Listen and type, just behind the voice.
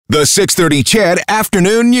The 6:30 CHED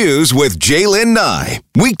Afternoon News with Jaylen Nye.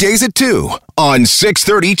 Weekdays at 2 on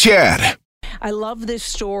 6:30 CHED. I love this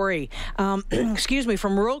story. From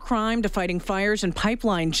rural crime to fighting fires and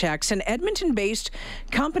pipeline checks. An Edmonton-based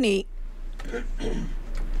company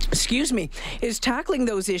is tackling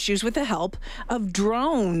those issues with the help of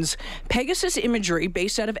drones. Pegasus Imagery,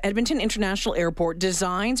 based out of Edmonton International Airport,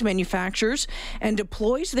 designs, manufactures, and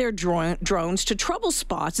deploys their drones to trouble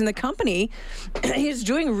spots. And the company is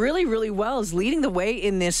doing really, really well, is leading the way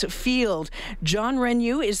in this field. John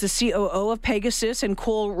Hryniw is the COO of Pegasus, and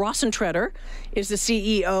Cole Rosentreter is the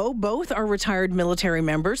CEO. Both are retired military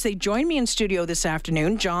members. They join me in studio this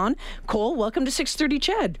afternoon. John, Cole, welcome to 6:30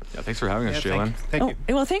 CHED. Yeah, thanks for having us, Jaylen. Thank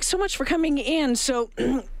you. Well, thanks so much for coming in. So,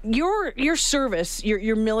 your service,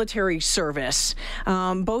 your military service,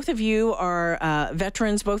 both of you are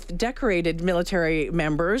veterans, both decorated military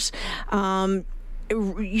members.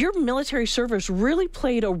 Your military service really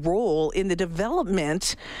played a role in the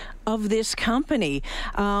development of this company.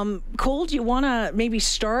 Cole, do you want to maybe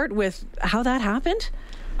start with how that happened?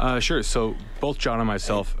 Sure. So both John and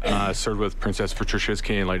myself served with Princess Patricia's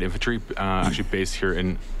Canadian Light Infantry, actually based here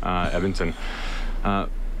in Edmonton.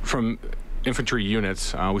 From infantry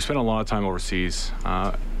units, we spent a lot of time overseas,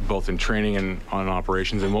 both in training and on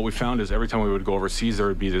operations. And what we found is every time we would go overseas, there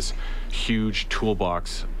would be this huge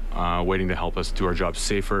toolbox waiting to help us do our jobs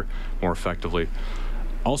safer, more effectively.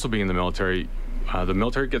 Also being in the military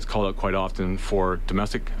gets called out quite often for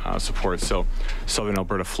domestic support. So Southern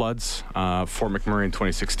Alberta floods, Fort McMurray in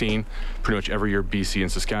 2016, pretty much every year BC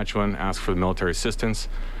and Saskatchewan ask for the military assistance.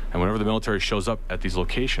 And whenever the military shows up at these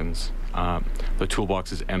locations, the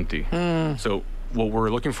toolbox is empty. So what we're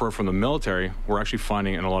looking for from the military, we're actually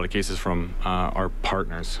finding in a lot of cases from our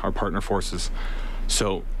partner forces.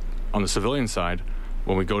 So on the civilian side,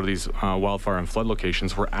 when we go to these wildfire and flood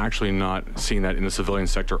locations, we're actually not seeing that in the civilian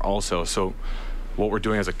sector also. So what we're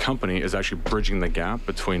doing as a company is actually bridging the gap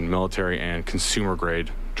between military and consumer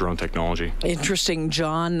grade drone technology. Interesting.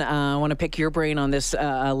 John, I want to pick your brain on this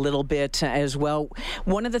a little bit as well.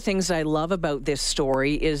 One of the things I love about this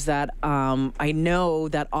story is that I know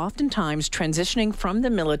that oftentimes transitioning from the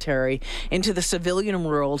military into the civilian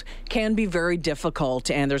world can be very difficult,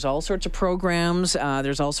 and there's all sorts of programs.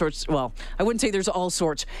 There's all sorts, well, I wouldn't say there's all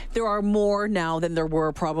sorts. There are more now than there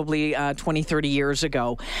were probably 20, 30 years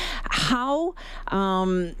ago. How...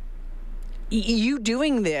 you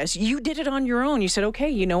doing this, you did it on your own. You said, okay,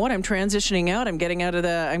 you know what? I'm transitioning out. I'm getting out of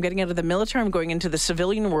the military. I'm going into the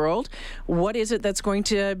civilian world. What is it that's going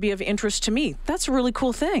to be of interest to me? That's a really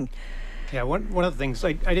cool thing. Yeah, one of the things,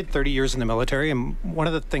 I did 30 years in the military, and one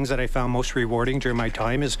of the things that I found most rewarding during my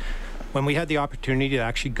time is when we had the opportunity to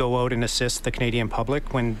actually go out and assist the Canadian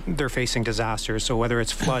public when they're facing disasters. So whether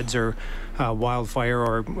it's floods or wildfire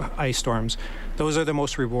or ice storms, those are the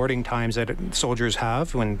most rewarding times that soldiers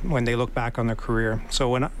have when they look back on their career. So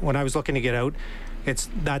when I was looking to get out,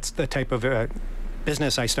 that's the type of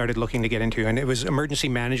business I started looking to get into, and it was emergency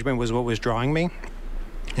management was what was drawing me.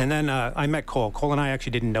 And then I met Cole. Cole and I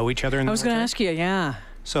actually didn't know each other in the military. I was going to ask you, yeah.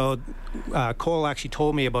 So Cole actually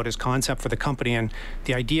told me about his concept for the company and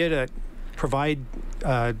the idea to provide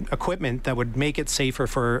equipment that would make it safer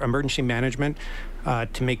for emergency management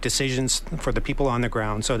to make decisions for the people on the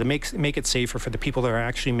ground. So to make it safer for the people that are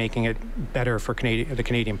actually making it better for the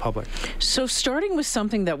Canadian public. So starting with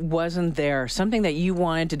something that wasn't there, something that you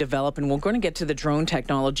wanted to develop, and we're going to get to the drone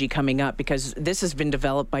technology coming up because this has been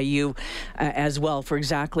developed by you as well for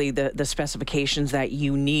exactly the specifications that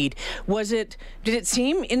you need. Did it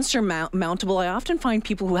seem insurmountable? I often find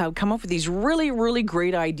people who have come up with these really, really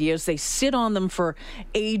great ideas, they sit on them for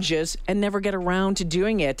ages and never get around to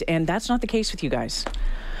doing it, and that's not the case with you guys.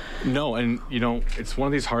 No, and it's one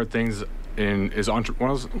of these hard things. One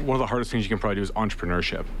of the hardest things you can probably do is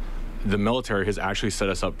entrepreneurship. The military has actually set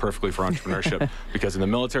us up perfectly for entrepreneurship because in the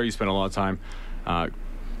military you spend a lot of time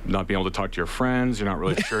not being able to talk to your friends. You're not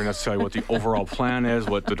really sure necessarily what the overall plan is,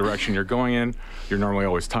 what the direction you're going in. You're normally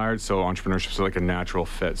always tired, so entrepreneurship is like a natural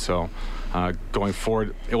fit. So going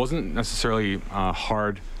forward, it wasn't necessarily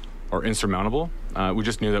hard or insurmountable. We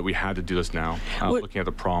just knew that we had to do this now, looking at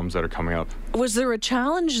the problems that are coming up. Was there a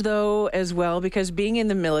challenge, though, as well? Because being in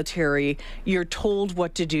the military, you're told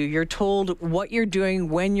what to do. You're told what you're doing,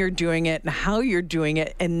 when you're doing it, and how you're doing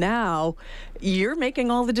it. And now you're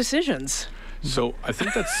making all the decisions. So I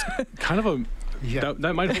think that's kind of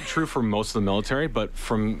that might hold true for most of the military, but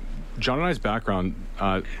from John and I's background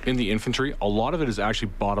in the infantry, a lot of it is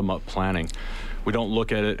actually bottom-up planning. We don't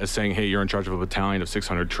look at it as saying, hey, you're in charge of a battalion of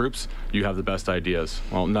 600 troops, you have the best ideas.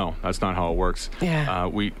 Well, no, that's not how it works. Yeah.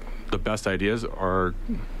 the best ideas are,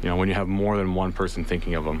 when you have more than one person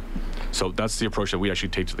thinking of them. So that's the approach that we actually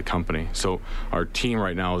take to the company. So our team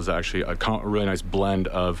right now is actually a really nice blend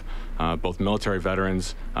of both military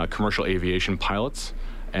veterans, commercial aviation pilots,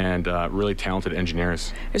 and really talented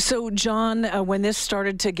engineers. So, John, when this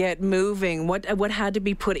started to get moving, what had to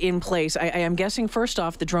be put in place? I am guessing, first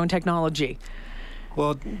off, the drone technology.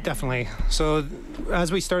 Well, definitely. So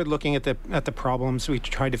as we started looking at the problems, we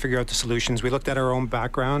tried to figure out the solutions. We looked at our own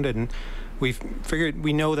background, and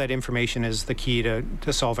we know that information is the key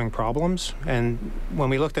to solving problems. And when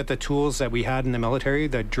we looked at the tools that we had in the military,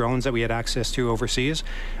 the drones that we had access to overseas,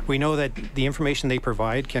 we know that the information they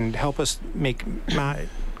provide can help us make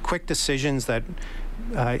quick decisions that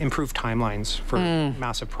improve timelines for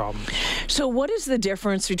massive problems. So what is the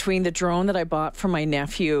difference between the drone that I bought for my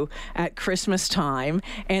nephew at Christmas time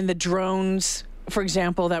and the drones, for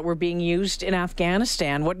example, that were being used in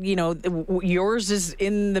Afghanistan? Yours is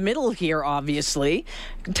in the middle here, obviously.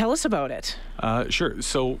 Tell us about it. Sure.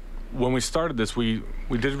 So when we started this, we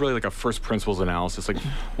did really like a first principles analysis. Like,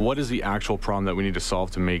 what is the actual problem that we need to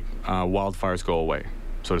solve to make wildfires go away,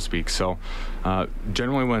 so to speak? So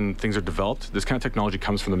generally when things are developed, this kind of technology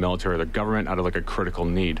comes from the military or the government out of like a critical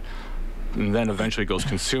need. And then eventually it goes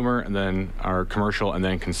consumer, and then our commercial, and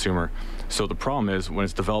then consumer. So the problem is when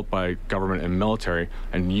it's developed by government and military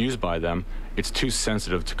and used by them, it's too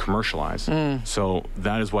sensitive to commercialize. So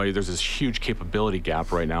that is why there's this huge capability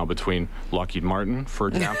gap right now between Lockheed Martin, for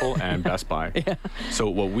example, and Best Buy. Yeah. So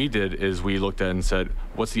what we did is we looked at it and said,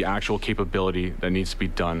 what's the actual capability that needs to be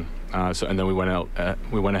done? And then we went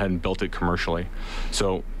ahead and built it commercially.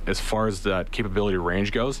 So as far as that capability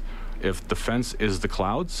range goes, if defense is the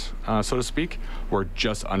clouds, so to speak, we're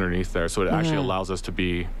just underneath there. So it actually allows us to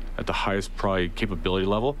be at the highest probably capability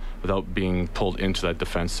level without being pulled into that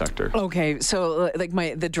defense sector. Okay, so like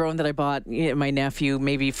the drone that I bought, my nephew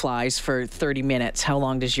maybe flies for 30 minutes. How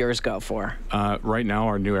long does yours go for? Right now,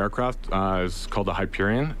 our new aircraft is called the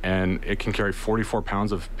Hyperion, and it can carry 44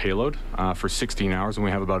 pounds of payload for 16 hours, and we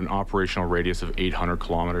have about an operational radius of 800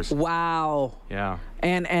 kilometers. Wow. Yeah.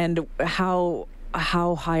 And how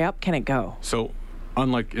high up can it go? So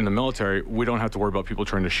unlike in the military, we don't have to worry about people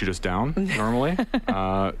trying to shoot us down normally.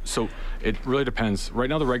 So it really depends. Right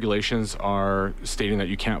now, the regulations are stating that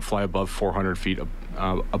you can't fly above 400 feet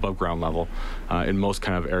above ground level in most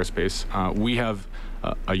kind of airspace. We have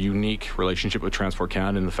a unique relationship with Transport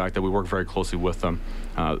Canada in the fact that we work very closely with them.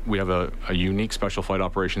 We have a unique special flight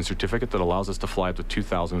operations certificate that allows us to fly up to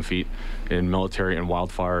 2,000 feet in military and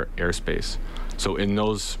wildfire airspace. So in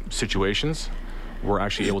those situations, we're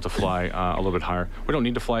actually able to fly a little bit higher. We don't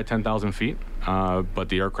need to fly at 10,000 feet, but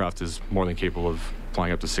the aircraft is more than capable of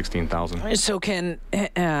flying up to 16,000. So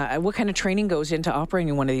what kind of training goes into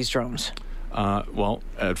operating one of these drones? Well,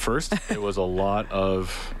 at first, it was a lot of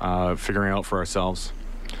figuring out for ourselves.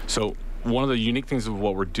 So one of the unique things of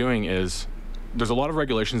what we're doing is there's a lot of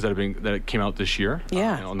regulations that came out this year,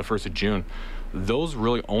 on the 1st of June. Those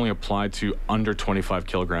really only apply to under 25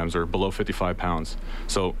 kilograms or below 55 pounds.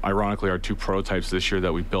 So ironically, our two prototypes this year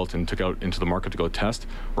that we built and took out into the market to go test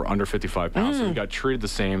were under 55 pounds. So we got treated the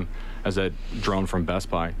same as that drone from Best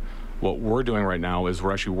Buy. What we're doing right now is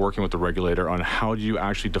we're actually working with the regulator on how do you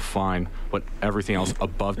actually define what everything else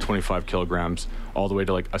above 25 kilograms all the way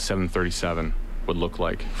to like a 737 would look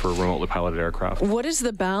like for a remotely piloted aircraft. What is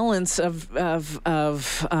the balance of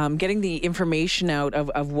getting the information out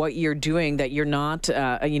of what you're doing, that you're not,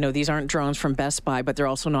 these aren't drones from Best Buy, but they're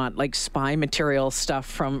also not like spy material stuff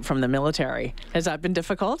from the military? Has that been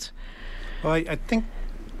difficult? Well, I think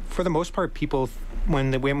for the most part, people,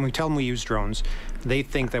 when we tell them we use drones, they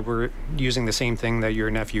think that we're using the same thing that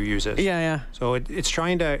your nephew uses. Yeah. So it's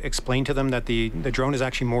trying to explain to them that the drone is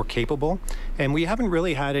actually more capable. And we haven't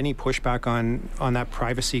really had any pushback on that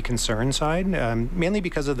privacy concern side, mainly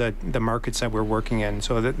because of the markets that we're working in.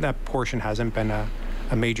 So that portion hasn't been a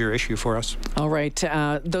major issue for us. All right.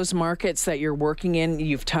 Those markets that you're working in,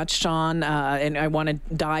 you've touched on, and I want to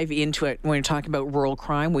dive into it when you're talking about rural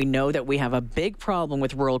crime. We know that we have a big problem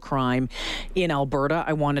with rural crime in Alberta.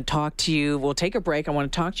 I want to talk to you. We'll take a break. I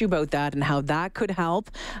want to talk to you about that and how that could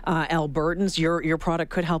help Albertans. Your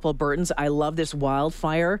product could help Albertans. I love this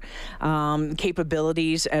wildfire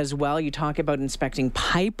capabilities as well. You talk about inspecting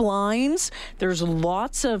pipelines. There's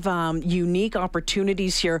lots of unique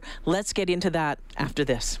opportunities here. Let's get into that after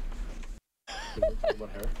this.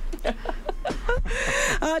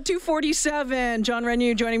 2:47. John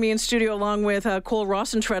Hryniw joining me in studio along with Cole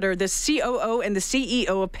Rosentreter, the COO and the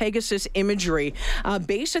CEO of Pegasus Imagery,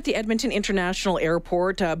 based at the Edmonton International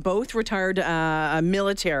Airport, both retired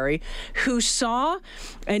military who saw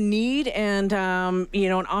a need and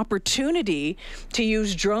an opportunity to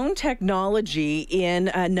use drone technology in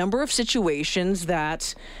a number of situations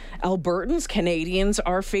that Albertans, Canadians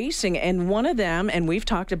are facing. And one of them, and we've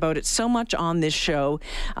talked about it so much on this show,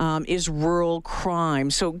 is rural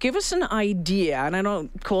crime. So give us an idea, and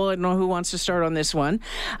Cole, I don't know who wants to start on this one.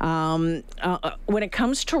 When it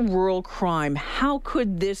comes to rural crime, how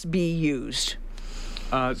could this be used?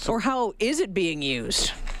 Or how is it being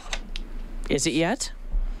used? Is it yet?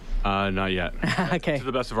 Not yet. Okay. To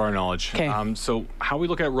the best of our knowledge. Okay. So how we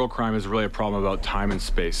look at rural crime is really a problem about time and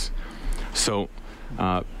space. So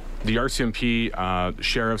the RCMP,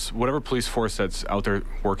 sheriffs, whatever police force that's out there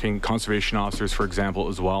working, conservation officers, for example,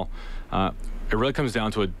 as well, it really comes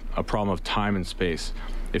down to a problem of time and space.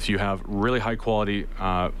 If you have really high quality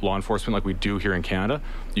law enforcement like we do here in Canada,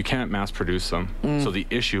 you can't mass produce them. So the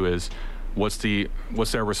issue is, what's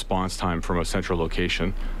their response time from a central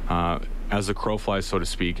location? As the crow flies, so to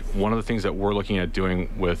speak, one of the things that we're looking at doing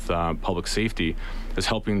with public safety is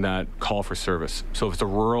helping that call for service. So if it's a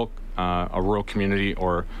rural community,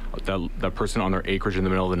 or that person on their acreage in the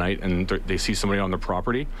middle of the night and they see somebody on their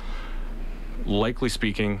property, likely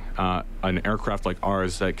speaking, an aircraft like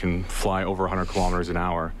ours that can fly over 100 kilometers an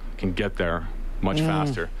hour can get there much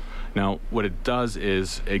faster. Now, what it does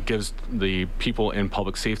is it gives the people in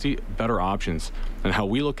public safety better options. And how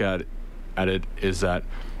we look at it is that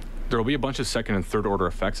there will be a bunch of second and third order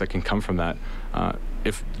effects that can come from that.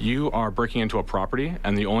 If you are breaking into a property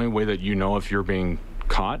and the only way that you know if you're being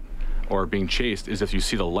caught or being chased is if you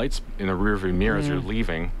see the lights in the rearview mirror as you're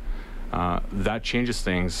leaving, that changes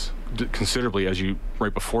things considerably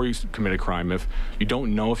right before you commit a crime, if you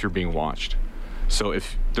don't know if you're being watched. So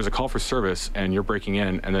if there's a call for service and you're breaking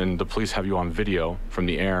in and then the police have you on video from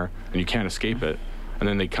the air and you can't escape it, and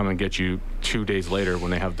then they come and get you 2 days later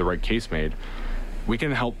when they have the right case made, we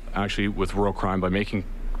can help actually with rural crime by making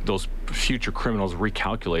those future criminals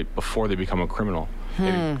recalculate before they become a criminal.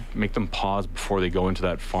 Maybe make them pause before they go into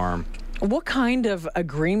that farm. What kind of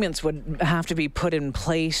agreements would have to be put in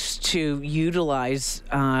place to utilize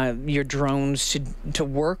your drones to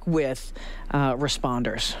work with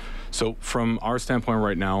responders? So from our standpoint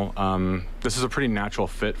right now, this is a pretty natural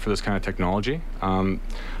fit for this kind of technology.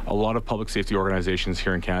 A lot of public safety organizations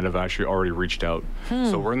here in Canada have actually already reached out.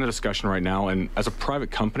 So we're in the discussion right now, and as a private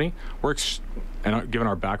company, and given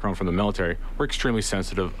our background from the military, we're extremely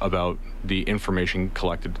sensitive about the information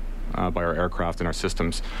collected by our aircraft and our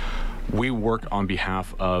systems. We work on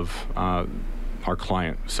behalf of our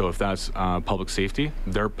client. So if that's public safety,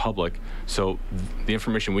 they're public. So the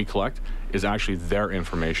information we collect is actually their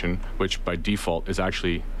information, which by default is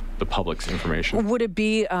actually the public's information. Would it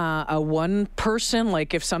be a one person,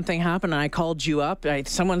 like if something happened and I called you up,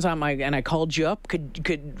 someone's on and I called you up,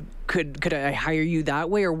 could I hire you that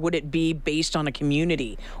way, or would it be based on a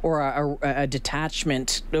community or a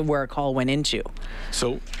detachment where a call went into?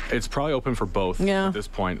 So it's probably open for both at this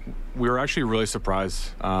point. We were actually really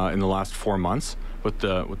surprised in the last 4 months with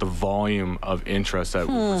the volume of interest that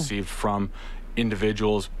we've received from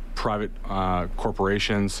individuals, private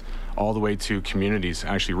corporations, all the way to communities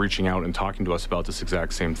actually reaching out and talking to us about this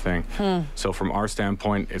exact same thing. So from our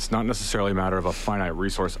standpoint, it's not necessarily a matter of a finite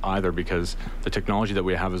resource either, because the technology that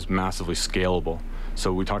we have is massively scalable.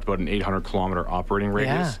 So we talked about an 800-kilometer operating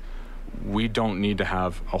radius. We don't need to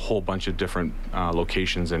have a whole bunch of different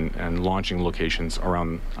locations and launching locations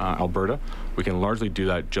around Alberta. We can largely do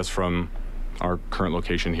that just from our current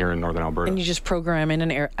location here in northern Alberta. And you just program in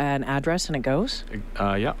an address and it goes?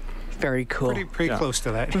 Yeah. Very cool. Pretty close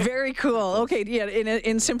to that. Very cool. Okay, yeah,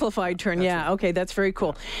 in simplified term, okay, that's very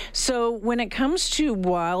cool. So when it comes to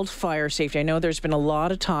wildfire safety, I know there's been a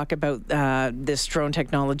lot of talk about this drone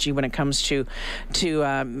technology when it comes to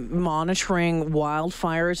monitoring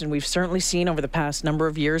wildfires, and we've certainly seen over the past number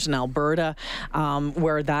of years in Alberta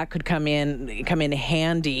where that could come in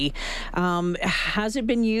handy. Has it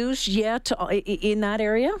been used yet in that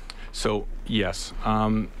area? So yes.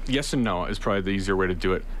 Yes and no is probably the easier way to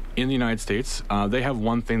do it. In the United States, they have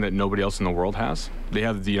one thing that nobody else in the world has. They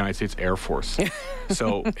have the United States Air Force.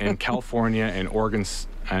 So in California and Oregon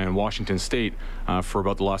and Washington State, for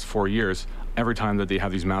about the last 4 years, every time that they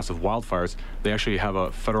have these massive wildfires, they actually have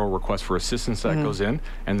a federal request for assistance that goes in,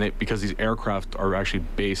 and because these aircraft are actually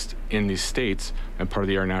based in these states and part of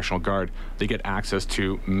the Air National Guard, they get access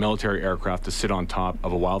to military aircraft to sit on top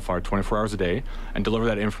of a wildfire 24 hours a day and deliver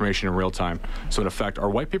that information in real time. So in effect, our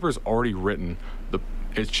white paper is already written.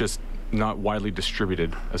 It's just not widely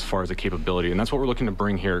distributed as far as the capability, and that's what we're looking to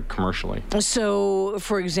bring here commercially. So,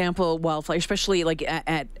 for example, wildfire, especially like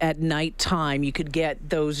at night time, you could get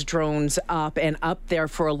those drones up there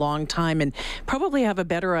for a long time and probably have a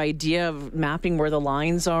better idea of mapping where the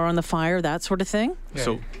lines are on the fire, that sort of thing? Yeah.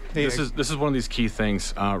 So this is one of these key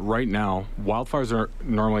things. Right now, wildfires are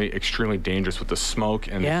normally extremely dangerous with the smoke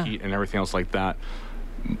and the heat and everything else like that.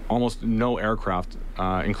 Almost no aircraft,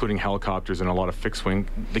 including helicopters and a lot of fixed wing,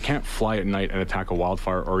 they can't fly at night and attack a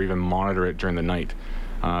wildfire or even monitor it during the night.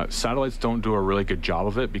 Satellites don't do a really good job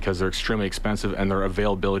of it because they're extremely expensive and their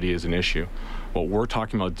availability is an issue. What we're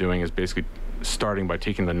talking about doing is basically starting by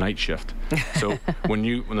taking the night shift. So when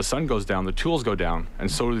the sun goes down, the tools go down,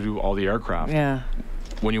 and so do all the aircraft. Yeah.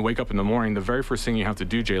 When you wake up in the morning, the very first thing you have to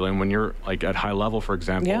do, Jaylin, when you're like at high level, for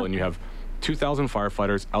example, and you have 2,000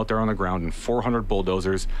 firefighters out there on the ground and 400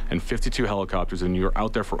 bulldozers and 52 helicopters, and you're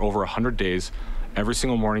out there for over 100 days. Every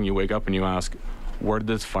single morning you wake up and you ask, where did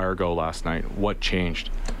this fire go last night? What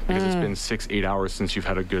changed? Because it's been 6-8 hours since you've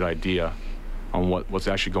had a good idea on what's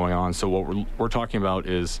actually going on. So what we're talking about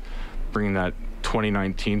is bringing that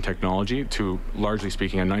 2019 technology to, largely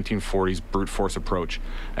speaking, a 1940s brute force approach.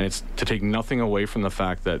 And it's to take nothing away from the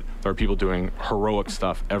fact that there are people doing heroic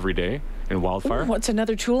stuff every day in wildfire. What's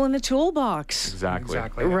another tool in the toolbox?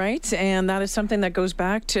 Exactly. Right, and that is something that goes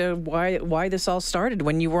back to why this all started.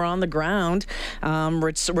 When you were on the ground,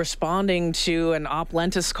 responding to an op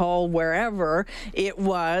lentis call wherever it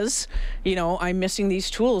was, I'm missing these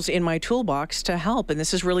tools in my toolbox to help, and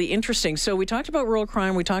this is really interesting. So we talked about rural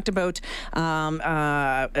crime, we talked about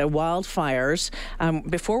wildfires.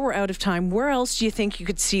 Before we're out of time, where else do you think you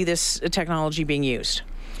could see this technology being used?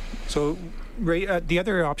 So the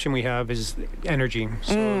other option we have is energy.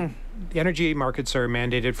 So the energy markets are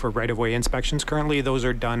mandated for right-of-way inspections. Currently, those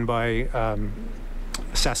are done by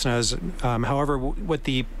Cessnas. However, what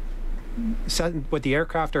the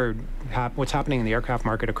aircraft what's happening in the aircraft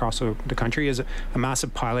market across the country is a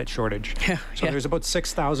massive pilot shortage. There's about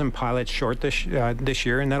 6,000 pilots short this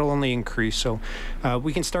year, and that'll only increase. So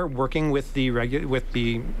we can start working with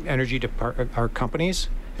the energy our companies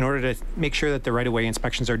in order to make sure that the right-of-way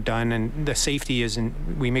inspections are done and the safety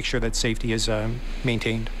we make sure that safety is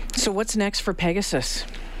maintained. So what's next for Pegasus?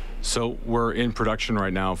 So we're in production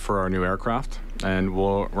right now for our new aircraft, and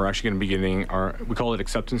we're actually going to be getting we call it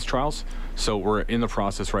acceptance trials. So we're in the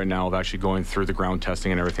process right now of actually going through the ground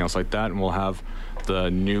testing and everything else like that, and we'll have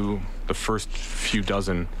the first few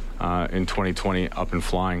dozen in 2020 up and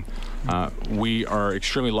flying. We are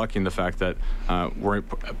extremely lucky in the fact that we're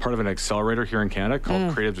part of an accelerator here in Canada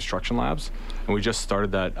called Creative Destruction Labs, and we just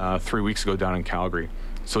started that 3 weeks ago down in Calgary.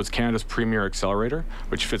 So it's Canada's premier accelerator,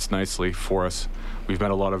 which fits nicely for us. We've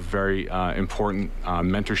met a lot of very important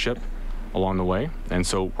mentorship along the way, and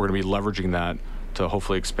so we're going to be leveraging that to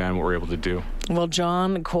hopefully expand what we're able to do. Well,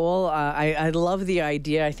 John Cole, I love the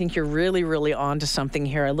idea. I think you're really, really onto something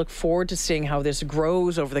here. I look forward to seeing how this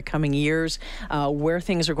grows over the coming years, where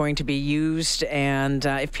things are going to be used. And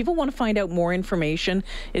if people want to find out more information,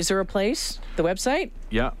 is there a place? The website?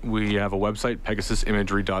 Yeah, we have a website,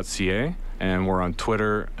 pegasusimagery.ca. And we're on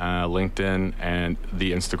Twitter, LinkedIn, and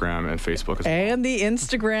the Instagram and Facebook as well. And the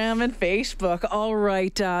Instagram and Facebook. All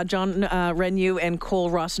right, John Hryniw and Cole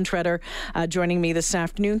Rosentreter joining me this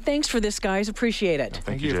afternoon. Thanks for this, guys. Appreciate it.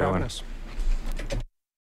 Thank you, for having Jaylin. us.